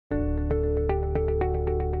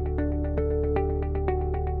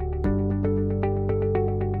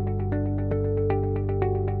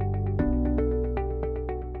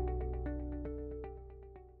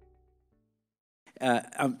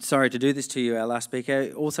I'm sorry to do this to you, our last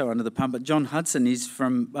speaker, also under the pump, but John Hudson is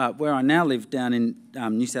from where I now live down in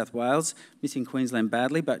New South Wales, missing Queensland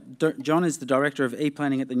badly, but John is the Director of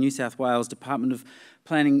E-Planning at the New South Wales Department of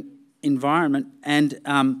Planning Environment, and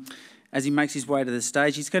as he makes his way to the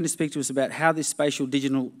stage, he's going to speak to us about how this spatial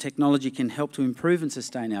digital technology can help to improve and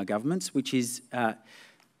sustain our governments, which is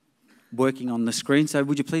working on the screen. So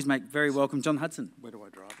would you please make very welcome John Hudson. Where do I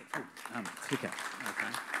drive it? Clicker. Okay.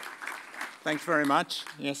 Thanks very much.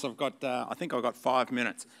 Yes, I've got, I think I've got 5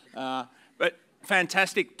 minutes. But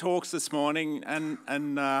fantastic talks this morning, and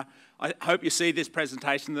I hope you see this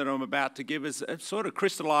presentation that I'm about to give as sort of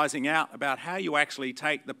crystallising out about how you actually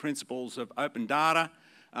take the principles of open data,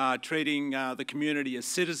 treating the community as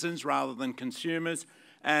citizens rather than consumers,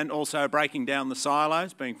 and also breaking down the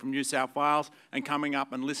silos, being from New South Wales and coming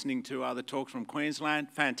up and listening to other talks from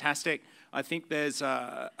Queensland. Fantastic. I think there's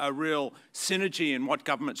a real synergy in what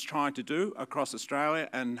government's trying to do across Australia,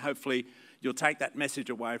 and hopefully you'll take that message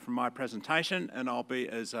away from my presentation, and I'll be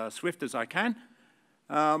as swift as I can.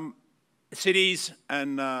 Cities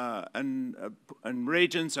and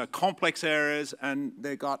regions are complex areas, and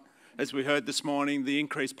they've got, as we heard this morning, the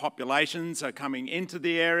increased populations are coming into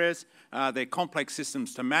the areas. They're complex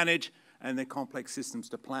systems to manage, and they're complex systems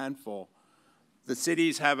to plan for. The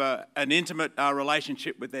cities have an intimate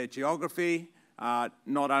relationship with their geography,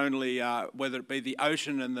 not only whether it be the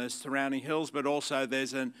ocean and the surrounding hills, but also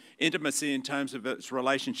there's an intimacy in terms of its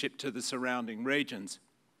relationship to the surrounding regions.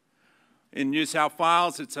 In New South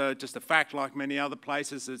Wales, it's just a fact, like many other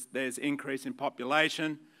places, there's increase in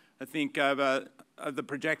population. I think over the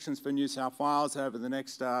projections for New South Wales over the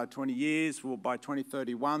next 20 years, well, by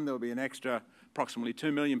 2031, there'll be an extra approximately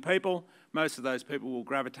 2 million people. Most of those people will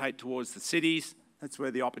gravitate towards the cities. That's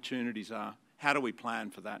where the opportunities are. How do we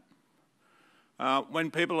plan for that?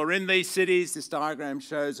 When people are in these cities, this diagram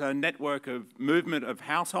shows a network of movement of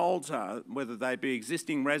households, whether they be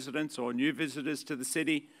existing residents or new visitors to the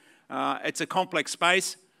city. It's a complex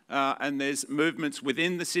space, and there's movements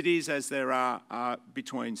within the cities as there are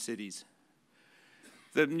between cities.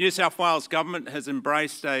 The New South Wales government has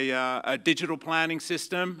embraced a digital planning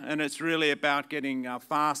system, and it's really about getting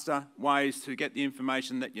faster ways to get the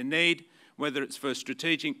information that you need, whether it's for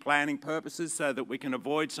strategic planning purposes so that we can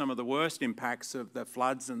avoid some of the worst impacts of the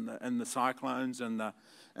floods and the cyclones and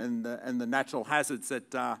the natural hazards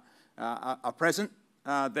that are present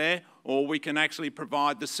there, or we can actually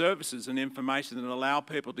provide the services and information that allow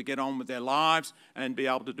people to get on with their lives and be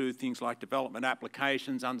able to do things like development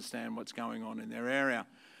applications, understand what's going on in their area.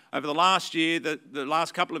 Over the last year, the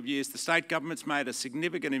last couple of years, the state government's made a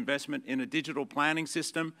significant investment in a digital planning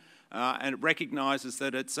system, and it recognises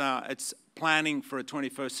that it's planning for a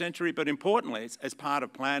 21st century, but importantly, it's as part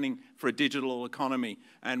of planning for a digital economy,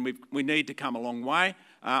 and we need to come a long way.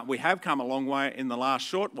 We have come a long way in the last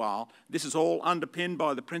short while. This is all underpinned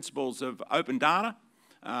by the principles of open data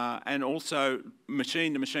and also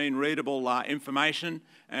machine-to-machine readable information,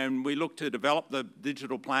 and we look to develop the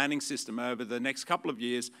digital planning system over the next couple of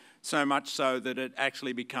years, so much so that it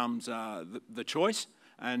actually becomes the choice.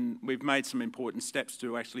 And we've made some important steps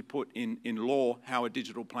to actually put in law how a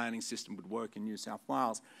digital planning system would work in New South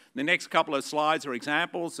Wales. The next couple of slides are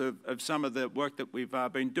examples of some of the work that we've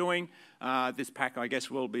been doing. This pack, I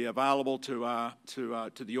guess, will be available to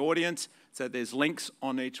the audience. So there's links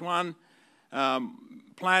on each one.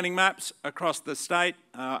 Planning maps across the state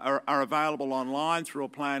are available online through a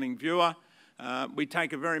planning viewer. We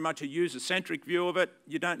take very much a user-centric view of it.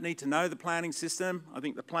 You don't need to know the planning system. I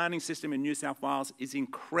think the planning system in New South Wales is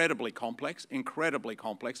incredibly complex, and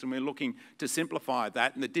we're looking to simplify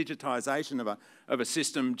that, and the digitisation of a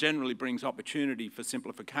system generally brings opportunity for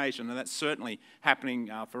simplification, and that's certainly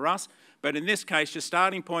happening for us. But in this case, your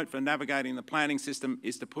starting point for navigating the planning system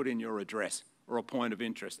is to put in your address or a point of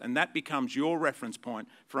interest, and that becomes your reference point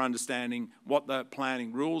for understanding what the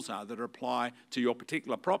planning rules are that apply to your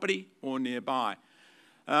particular property or nearby.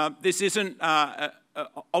 This isn't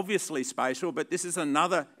obviously spatial, but this is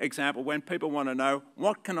another example when people want to know,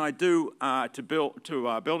 what can I do to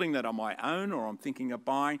a building that I might own or I'm thinking of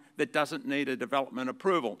buying that doesn't need a development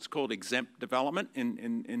approval? It's called exempt development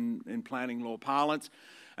in planning law parlance.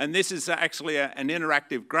 And this is actually an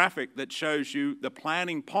interactive graphic that shows you the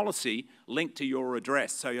planning policy linked to your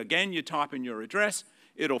address. So again, you type in your address,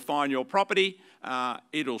 it'll find your property,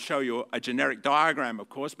 it'll show you a generic diagram, of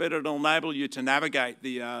course, but it'll enable you to navigate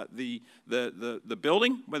the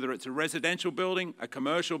building, whether it's a residential building, a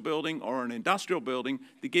commercial building, or an industrial building,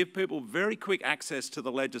 to give people very quick access to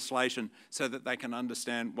the legislation so that they can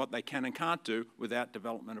understand what they can and can't do without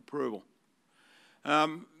development approval.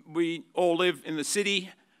 We all live in the city.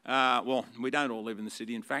 well, we don't all live in the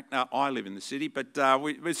city, in fact. I live in the city, but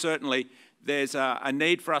we certainly, there's a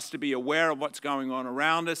need for us to be aware of what's going on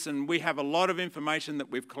around us, and we have a lot of information that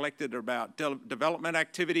we've collected about development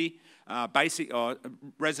activity, basic or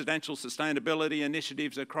residential sustainability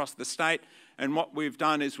initiatives across the state, and what we've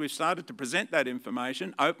done is we've started to present that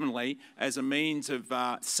information openly as a means of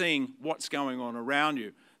seeing what's going on around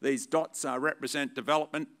you. These dots represent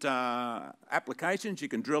development applications. You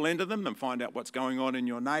can drill into them and find out what's going on in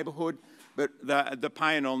your neighbourhood. But the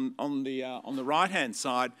pane on the right-hand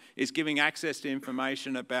side is giving access to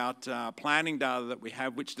information about planning data that we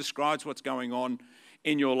have, which describes what's going on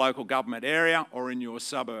in your local government area or in your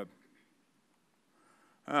suburb.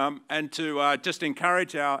 And to just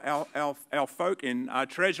encourage our folk in our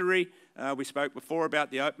Treasury, we spoke before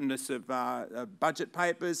about the openness of budget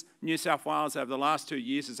papers. New South Wales over the last 2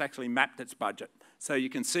 years has actually mapped its budget. So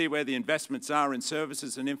you can see where the investments are in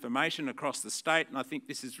services and information across the state, and I think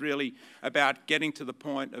this is really about getting to the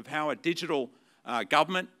point of how a digital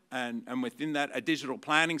government and within that a digital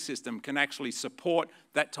planning system can actually support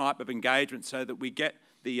that type of engagement so that we get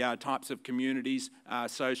the types of communities,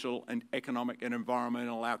 social and economic and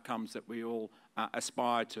environmental outcomes that we all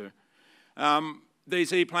aspire to.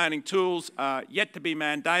 These e-planning tools are yet to be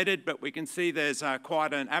mandated, but we can see there's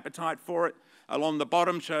quite an appetite for it. Along the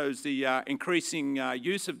bottom shows the increasing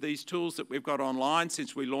use of these tools that we've got online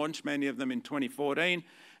since we launched many of them in 2014.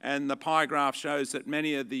 And the pie graph shows that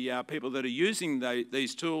many of the people that are using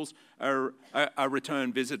these tools are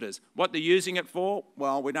return visitors. What they're using it for,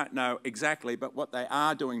 well, we don't know exactly, but what they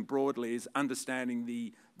are doing broadly is understanding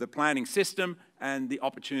the planning system and the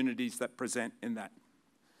opportunities that present in that.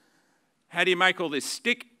 How do you make all this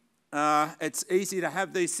stick? It's easy to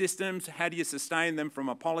have these systems. How do you sustain them from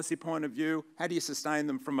a policy point of view? How do you sustain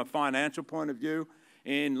them from a financial point of view?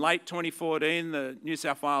 In late 2014, the New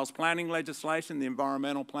South Wales planning legislation, the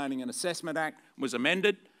Environmental Planning and Assessment Act, was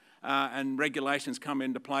amended and regulations come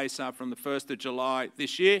into place from the 1st of July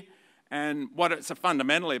this year. And what it's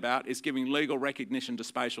fundamentally about is giving legal recognition to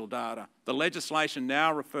spatial data. The legislation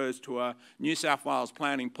now refers to a New South Wales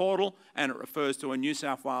planning portal, and it refers to a New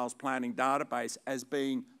South Wales planning database as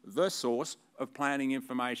being the source of planning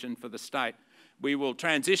information for the state. We will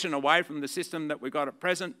transition away from the system that we've got at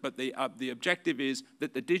present, but the objective is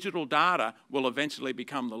that the digital data will eventually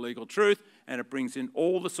become the legal truth, and it brings in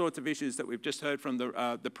all the sorts of issues that we've just heard from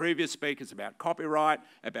the previous speakers about copyright,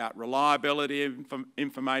 about reliability of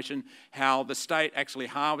information, how the state actually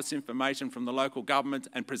harvests information from the local government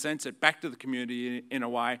and presents it back to the community in a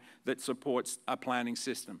way that supports a planning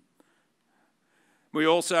system. We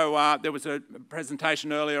also, there was a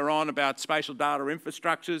presentation earlier on about spatial data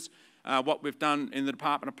infrastructures. What we've done in the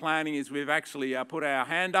Department of Planning is we've actually put our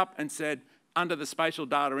hand up and said, under the spatial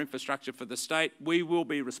data infrastructure for the state, we will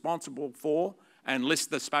be responsible for and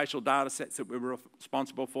list the spatial data sets that we're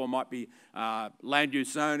responsible for. Might be land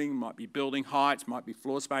use zoning, might be building heights, might be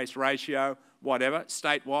floor space ratio, whatever,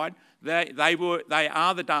 statewide. They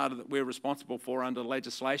are the data that we're responsible for under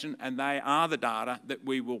legislation, and they are the data that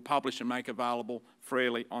we will publish and make available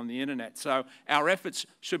freely on the internet. So our efforts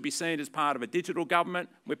should be seen as part of a digital government.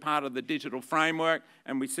 We're part of the digital framework,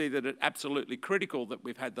 and we see that it's absolutely critical that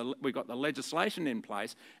we've got the legislation in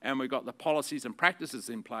place and we've got the policies and practices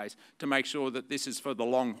in place to make sure that this is for the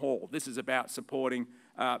long haul. This is about supporting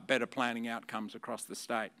better planning outcomes across the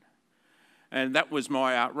state. And that was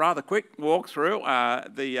my rather quick walk through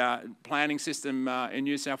the planning system in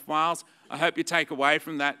New South Wales. I hope you take away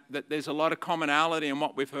from that that there's a lot of commonality in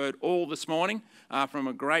what we've heard all this morning from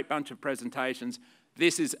a great bunch of presentations.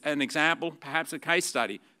 This is an example, perhaps a case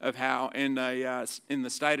study, of how in the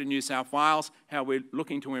state of New South Wales, how we're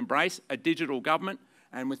looking to embrace a digital government,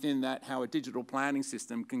 and within that, how a digital planning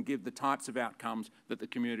system can give the types of outcomes that the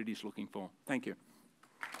community is looking for. Thank you.